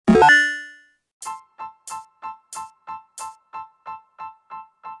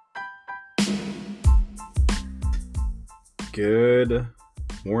Good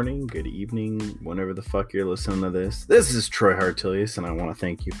morning, good evening, whenever the fuck you're listening to this. This is Troy Hartilius, and I want to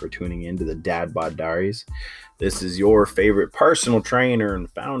thank you for tuning in to the Dad Bod Diaries. This is your favorite personal trainer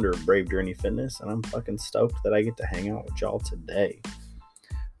and founder of Brave Journey Fitness, and I'm fucking stoked that I get to hang out with y'all today.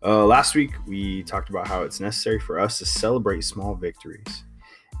 Last week, we talked about how it's necessary for us to celebrate small victories,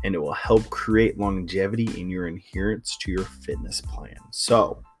 and it will help create longevity in your adherence to your fitness plan.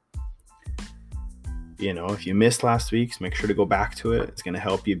 So, if you missed last week's, make sure to go back to it. It's going to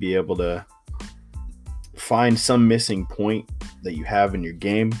help you be able to find some missing point that you have in your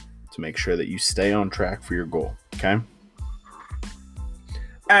game to make sure that you stay on track for your goal, okay?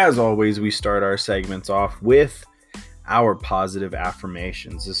 As always, we start our segments off with our positive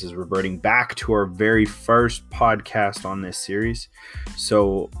affirmations. This is reverting back to our very first podcast on this series,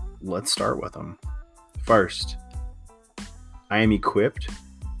 so let's start with them. First, I am equipped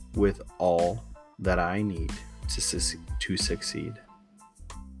with all that I need to succeed.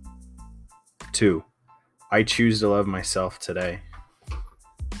 2, I choose to love myself today.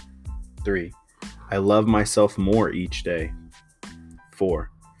 3, I love myself more each day. 4,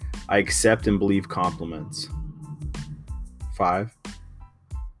 I accept and believe compliments. 5,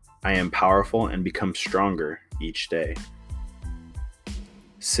 I am powerful and become stronger each day.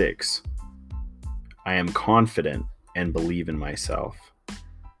 6, I am confident and believe in myself.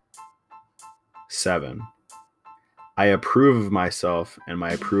 7, I approve of myself and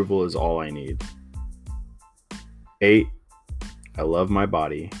my approval is all I need. 8, I love my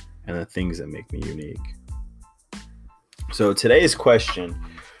body and the things that make me unique. So today's question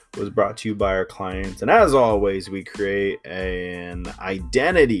was brought to you by our clients, and as always, we create an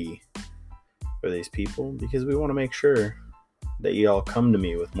identity for these people because we want to make sure that you all come to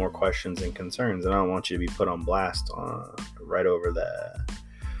me with more questions and concerns, and I don't want you to be put on blast right over the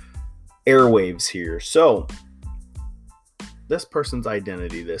airwaves here. So this person's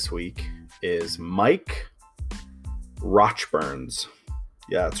identity this week is Mike Rochburns.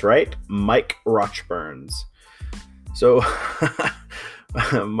 Yeah, that's right, Mike Rochburns. So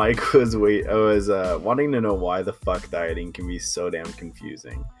Mike was wanting to know why the fuck dieting can be so damn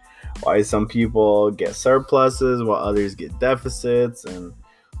confusing. Why some people get surpluses while others get deficits, and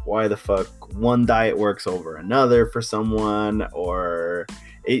why the fuck one diet works over another for someone, or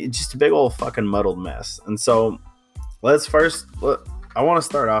it's just a big old fucking muddled mess. And so I want to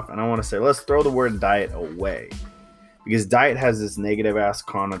start off and I want to say, let's throw the word diet away, because diet has this negative ass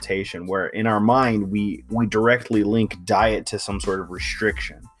connotation where in our mind we directly link diet to some sort of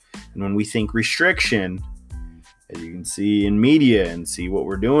restriction. And when we think restriction, as you can see in media and see what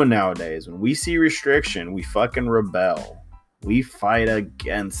we're doing nowadays, when we see restriction, we fucking rebel. We fight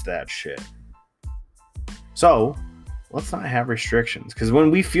against that shit. So let's not have restrictions, because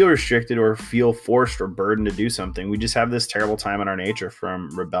when we feel restricted or feel forced or burdened to do something, we just have this terrible time in our nature from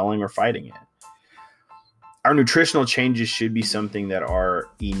rebelling or fighting it. Our nutritional changes should be something that are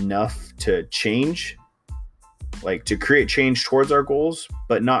enough to change, like to create change towards our goals,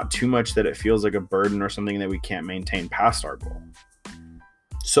 but not too much that it feels like a burden or something that we can't maintain past our goal.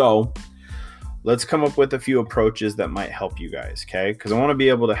 So let's come up with a few approaches that might help you guys, okay? Because I want to be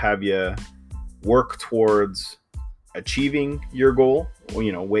able to have you work towards achieving your goal,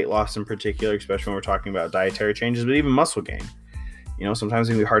 weight loss in particular, especially when we're talking about dietary changes, but even muscle gain. Sometimes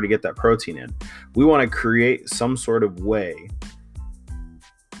it can be hard to get that protein in. We want to create some sort of way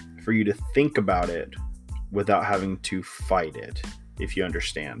for you to think about it without having to fight it, if you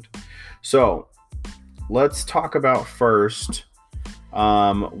understand. So let's talk about first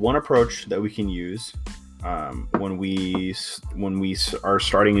one approach that we can use when we are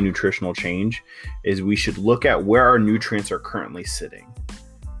starting a nutritional change is we should look at where our nutrients are currently sitting.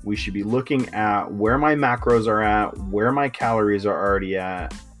 We should be looking at where my macros are at, where my calories are already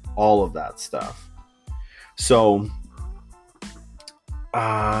at, all of that stuff. So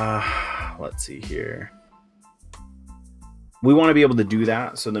let's see here. We want to be able to do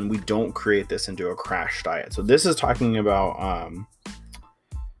that so then we don't create this into a crash diet. So this is talking about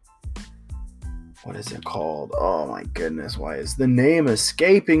what is it called? Oh my goodness, why is the name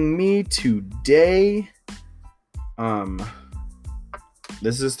escaping me today?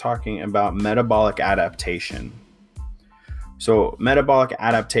 This is talking about metabolic adaptation. So metabolic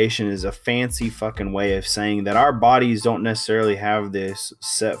adaptation is a fancy fucking way of saying that our bodies don't necessarily have this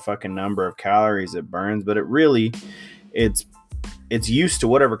set fucking number of calories it burns, but it's used to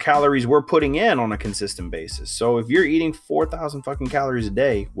whatever calories we're putting in on a consistent basis. So if you're eating 4,000 fucking calories a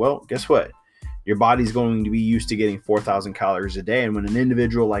day, well, guess what? Your body's going to be used to getting 4,000 calories a day. And when an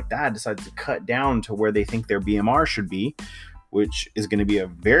individual like that decides to cut down to where they think their BMR should be, which is going to be a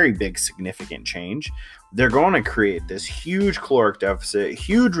very big, significant change, they're going to create this huge caloric deficit,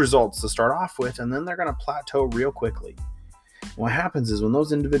 huge results to start off with, and then they're going to plateau real quickly. What happens is when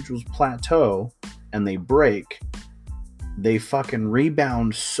those individuals plateau and they break, they fucking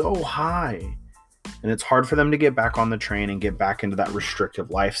rebound so high, and it's hard for them to get back on the train and get back into that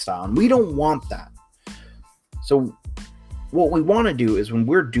restrictive lifestyle. And we don't want that. So what we want to do is when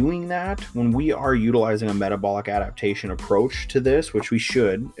we're doing that, when we are utilizing a metabolic adaptation approach to this, which we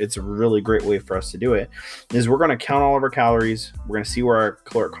should, it's a really great way for us to do it, is we're going to count all of our calories. We're going to see where our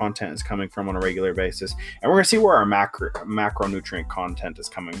caloric content is coming from on a regular basis. And we're going to see where our macronutrient content is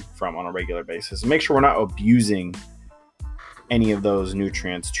coming from on a regular basis. And make sure we're not abusing any of those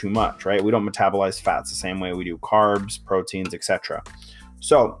nutrients too much, right? We don't metabolize fats the same way we do carbs, proteins, etc.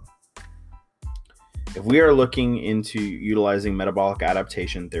 So if we are looking into utilizing metabolic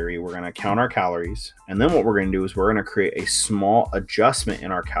adaptation theory, we're going to count our calories. And then what we're going to do is we're going to create a small adjustment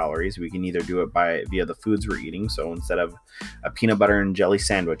in our calories. We can either do it via the foods we're eating. So instead of a peanut butter and jelly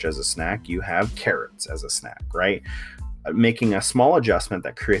sandwich as a snack, you have carrots as a snack, right? Making a small adjustment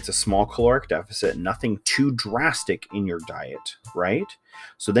that creates a small caloric deficit, nothing too drastic in your diet, right?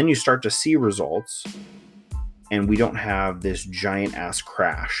 So then you start to see results, and we don't have this giant ass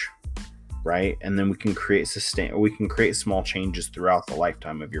crash, right? And then we can create small changes throughout the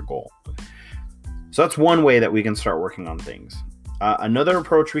lifetime of your goal. So that's one way that we can start working on things. Another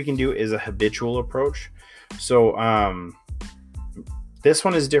approach we can do is a habitual approach. So this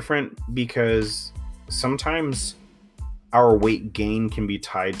one is different because sometimes our weight gain can be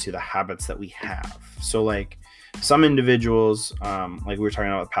tied to the habits that we have. So like some individuals, like we were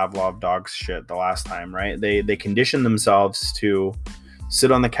talking about Pavlov dog shit the last time, right? They condition themselves to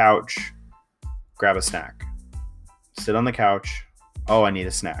sit on the couch, grab a snack. Sit on the couch. Oh, I need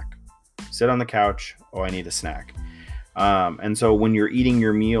a snack. Sit on the couch. Oh, I need a snack. And so when you're eating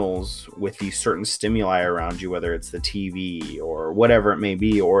your meals with these certain stimuli around you, whether it's the TV or whatever it may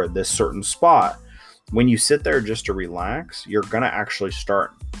be, or this certain spot, when you sit there just to relax, you're going to actually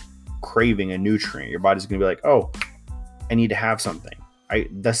start craving a nutrient. Your body's going to be like, oh, I need to have something.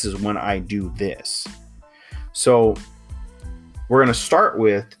 This is when I do this. So we're going to start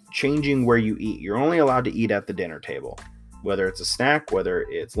with changing where you eat. You're only allowed to eat at the dinner table, whether it's a snack, whether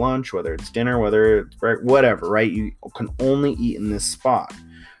it's lunch, whether it's dinner, whether it's whatever, right? You can only eat in this spot.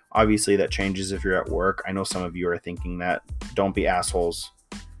 Obviously, that changes if you're at work. I know some of you are thinking that. Don't be assholes.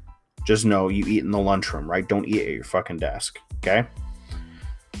 Just know you eat in the lunchroom, right? Don't eat at your fucking desk, okay?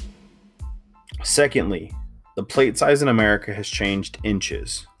 Secondly, the plate size in America has changed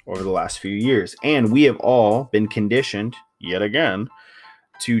inches over the last few years, and we have all been conditioned, yet again,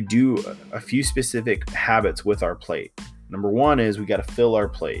 to do a few specific habits with our plate. Number one is we got to fill our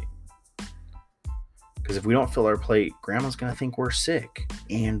plate. Because if we don't fill our plate, grandma's going to think we're sick.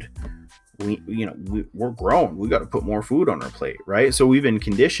 And we're grown. We got to put more food on our plate, right? So we've been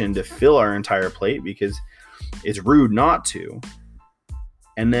conditioned to fill our entire plate because it's rude not to.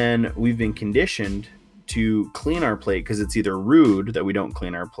 And then we've been conditioned to clean our plate because it's either rude that we don't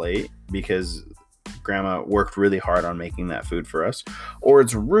clean our plate because grandma worked really hard on making that food for us, or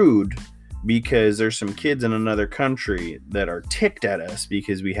it's rude because there's some kids in another country that are ticked at us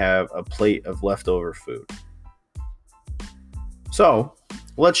because we have a plate of leftover food. So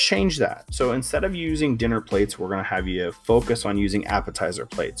let's change that. So instead of using dinner plates, we're going to have you focus on using appetizer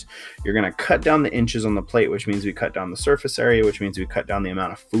plates. You're going to cut down the inches on the plate, which means we cut down the surface area, which means we cut down the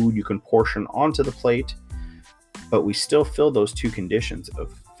amount of food you can portion onto the plate, but we still fill those two conditions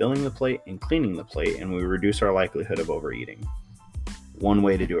of filling the plate and cleaning the plate, and we reduce our likelihood of overeating. One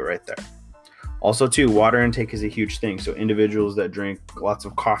way to do it right there. Also, too, water intake is a huge thing. So individuals that drink lots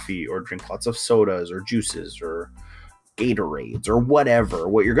of coffee or drink lots of sodas or juices or Gatorades or whatever,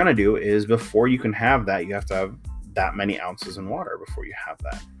 what you're going to do is before you can have that, you have to have that many ounces in water before you have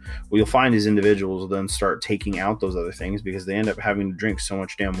that. What you'll find is individuals then start taking out those other things because they end up having to drink so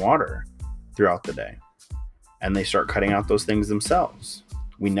much damn water throughout the day. And they start cutting out those things themselves.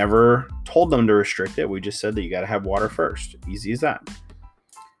 We never told them to restrict it. We just said that you got to have water first. Easy as that.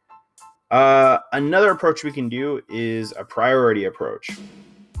 Another approach we can do is a priority approach.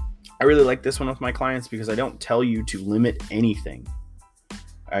 I really like this one with my clients because I don't tell you to limit anything.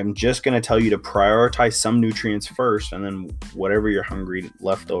 I'm just going to tell you to prioritize some nutrients first, and then whatever you're hungry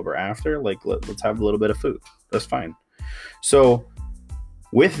left over after, like let's have a little bit of food. That's fine. So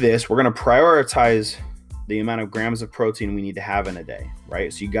with this, we're going to prioritize the amount of grams of protein we need to have in a day,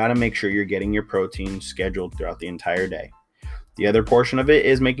 right? So you got to make sure you're getting your protein scheduled throughout the entire day. The other portion of it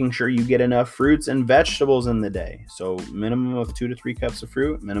is making sure you get enough fruits and vegetables in the day. So minimum of 2 to 3 cups of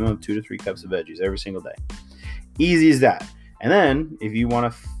fruit, minimum of 2 to 3 cups of veggies every single day. Easy as that. And then if you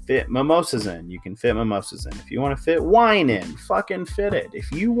want to fit mimosas in, you can fit mimosas in. If you want to fit wine in, fucking fit it.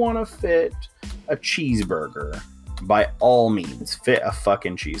 If you want to fit a cheeseburger, by all means, fit a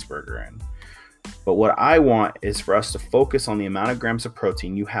fucking cheeseburger in. But what I want is for us to focus on the amount of grams of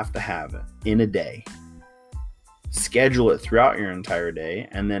protein you have to have in a day. Schedule it throughout your entire day,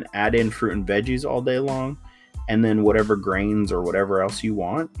 and then add in fruit and veggies all day long, and then whatever grains or whatever else you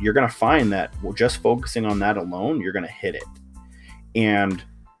want. You're going to find that just focusing on that alone, you're going to hit it. And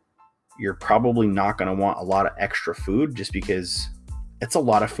you're probably not going to want a lot of extra food, just because it's a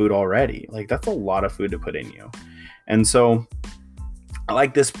lot of food already. Like, that's a lot of food to put in you. And so I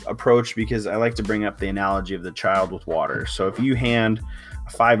like this approach because I like to bring up the analogy of the child with water. So if you hand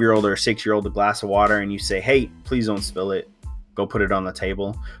a 5-year-old or a 6-year-old a glass of water and you say, hey, please don't spill it, go put it on the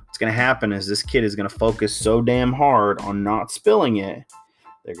table, what's going to happen is this kid is going to focus so damn hard on not spilling it.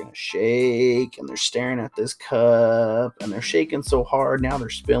 They're going to shake, and they're staring at this cup, and they're shaking so hard. Now they're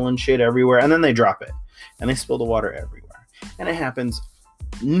spilling shit everywhere, and then they drop it, and they spill the water everywhere. And it happens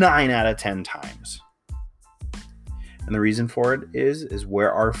 9 out of 10 times. And the reason for it is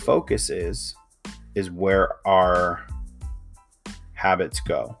where our focus is where our habits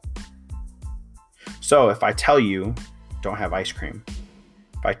go. So if I tell you, don't have ice cream,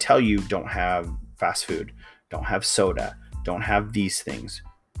 if I tell you don't have fast food, don't have soda, don't have these things,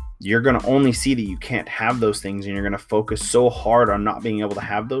 you're going to only see that you can't have those things, and you're going to focus so hard on not being able to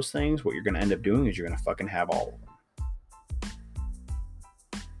have those things. What you're going to end up doing is you're going to fucking have all of them.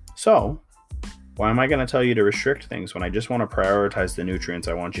 So why am I going to tell you to restrict things when I just want to prioritize the nutrients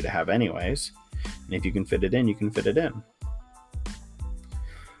I want you to have anyways? And if you can fit it in, you can fit it in.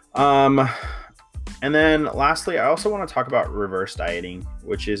 And then lastly, I also want to talk about reverse dieting,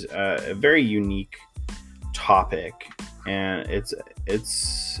 which is a very unique topic, and it's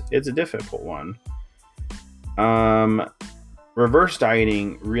a difficult one. Reverse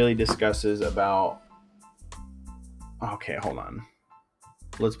dieting really discusses about, okay, hold on.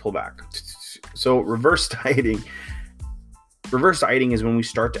 Let's pull back. So reverse dieting is when we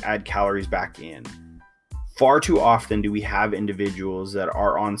start to add calories back in. Far too often do we have individuals that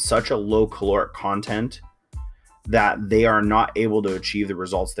are on such a low caloric content that they are not able to achieve the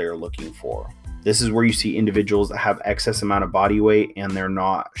results they are looking for. This is where you see individuals that have excess amount of body weight and they're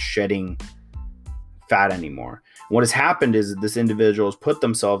not shedding fat anymore. What has happened is that this individual has put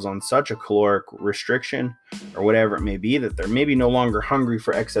themselves on such a caloric restriction or whatever it may be that they're maybe no longer hungry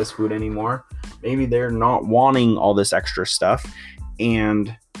for excess food anymore. Maybe they're not wanting all this extra stuff,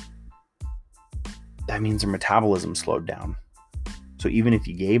 and that means their metabolism slowed down. So even if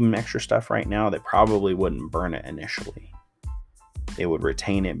you gave them extra stuff right now, they probably wouldn't burn it initially. They would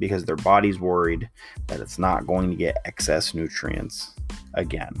retain it because their body's worried that it's not going to get excess nutrients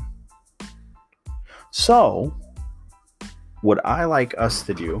again. So what I like us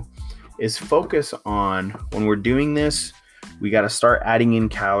to do is focus on, when we're doing this, we got to start adding in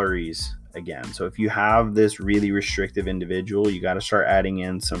calories again. So if you have this really restrictive individual, you got to start adding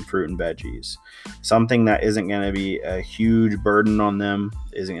in some fruit and veggies. Something that isn't going to be a huge burden on them,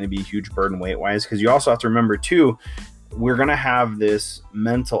 isn't going to be a huge burden weight-wise, because you also have to remember too, we're going to have this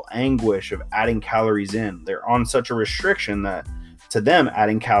mental anguish of adding calories in. They're on such a restriction that to them,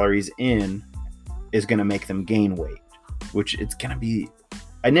 adding calories in is going to make them gain weight, which it's going to be,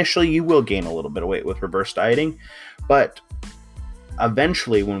 initially you will gain a little bit of weight with reverse dieting, but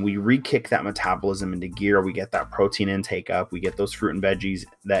eventually when we re-kick that metabolism into gear, we get that protein intake up, we get those fruit and veggies,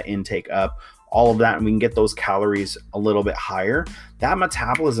 that intake up, all of that, and we can get those calories a little bit higher, that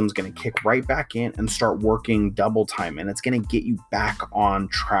metabolism is going to kick right back in and start working double time, and it's going to get you back on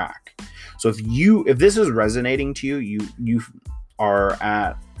track. So if this is resonating to you, you are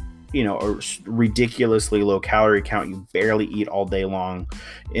at, a ridiculously low calorie count, you barely eat all day long,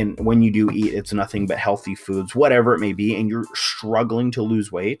 and when you do eat, it's nothing but healthy foods, whatever it may be, and you're struggling to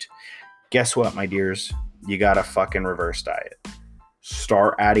lose weight, guess what, my dears? You gotta fucking reverse diet.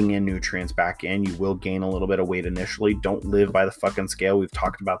 Start adding in nutrients back in. You will gain a little bit of weight initially. Don't live by the fucking scale. We've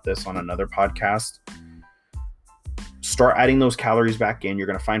talked about this on another podcast. Start adding those calories back in. You're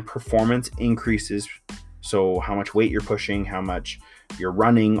going to find performance increases. So how much weight you're pushing, how much you're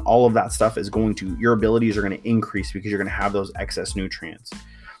running, all of that stuff your abilities are going to increase because you're going to have those excess nutrients.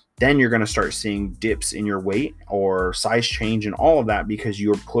 Then you're going to start seeing dips in your weight or size change and all of that because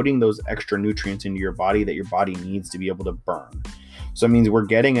you're putting those extra nutrients into your body that your body needs to be able to burn. So it means we're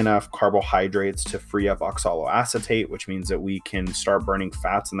getting enough carbohydrates to free up oxaloacetate, which means that we can start burning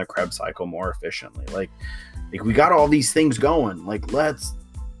fats in the Krebs cycle more efficiently. Like we got all these things going.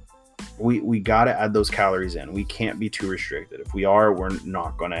 We got to add those calories in. We can't be too restricted. If we are, we're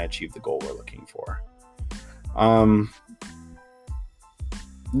not going to achieve the goal we're looking for.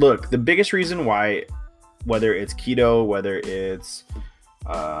 look, the biggest reason why, whether it's keto, whether it's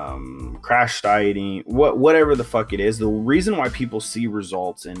crash dieting, whatever the fuck it is, the reason why people see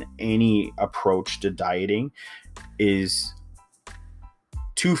results in any approach to dieting is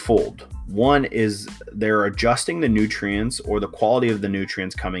twofold. One is they're adjusting the nutrients or the quality of the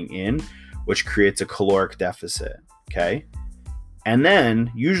nutrients coming in, which creates a caloric deficit. Okay. And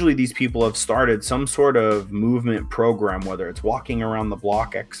then usually these people have started some sort of movement program, whether it's walking around the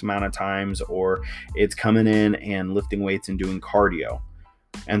block X amount of times or it's coming in and lifting weights and doing cardio.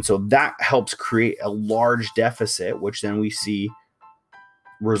 And so that helps create a large deficit, which then we see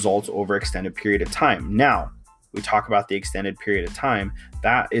results over extended period of time. Now, we talk about the extended period of time.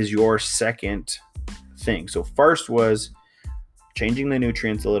 That is your second thing. So first was changing the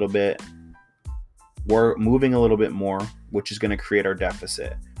nutrients a little bit. We're moving a little bit more, which is going to create our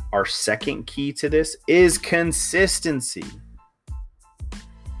deficit. Our second key to this is consistency.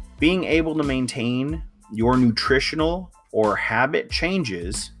 Being able to maintain your nutritional or habit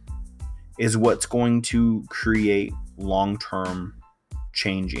changes is what's going to create long-term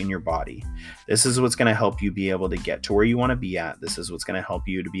change in your body. This is what's going to help you be able to get to where you want to be at. This is what's going to help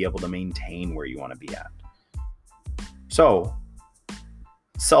you to be able to maintain where you want to be at. So,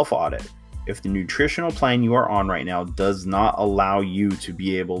 self-audit. If the nutritional plan you are on right now does not allow you to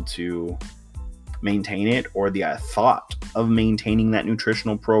be able to maintain it, or the thought of maintaining that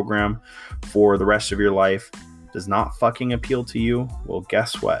nutritional program for the rest of your life does not fucking appeal to you, well,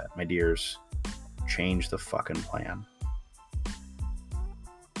 guess what, my dears? Change the fucking plan.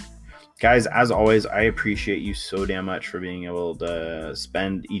 Guys, as always, I appreciate you so damn much for being able to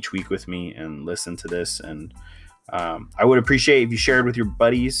spend each week with me and listen to this. And I would appreciate if you shared with your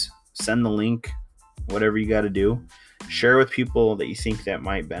buddies, send the link, whatever you got to do. Share with people that you think that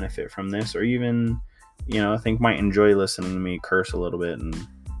might benefit from this, or even, think might enjoy listening to me curse a little bit and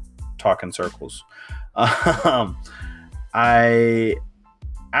talk in circles. I,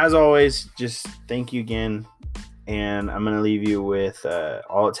 as always, just thank you again. And I'm going to leave you with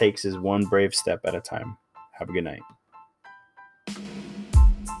all it takes is one brave step at a time. Have a good night.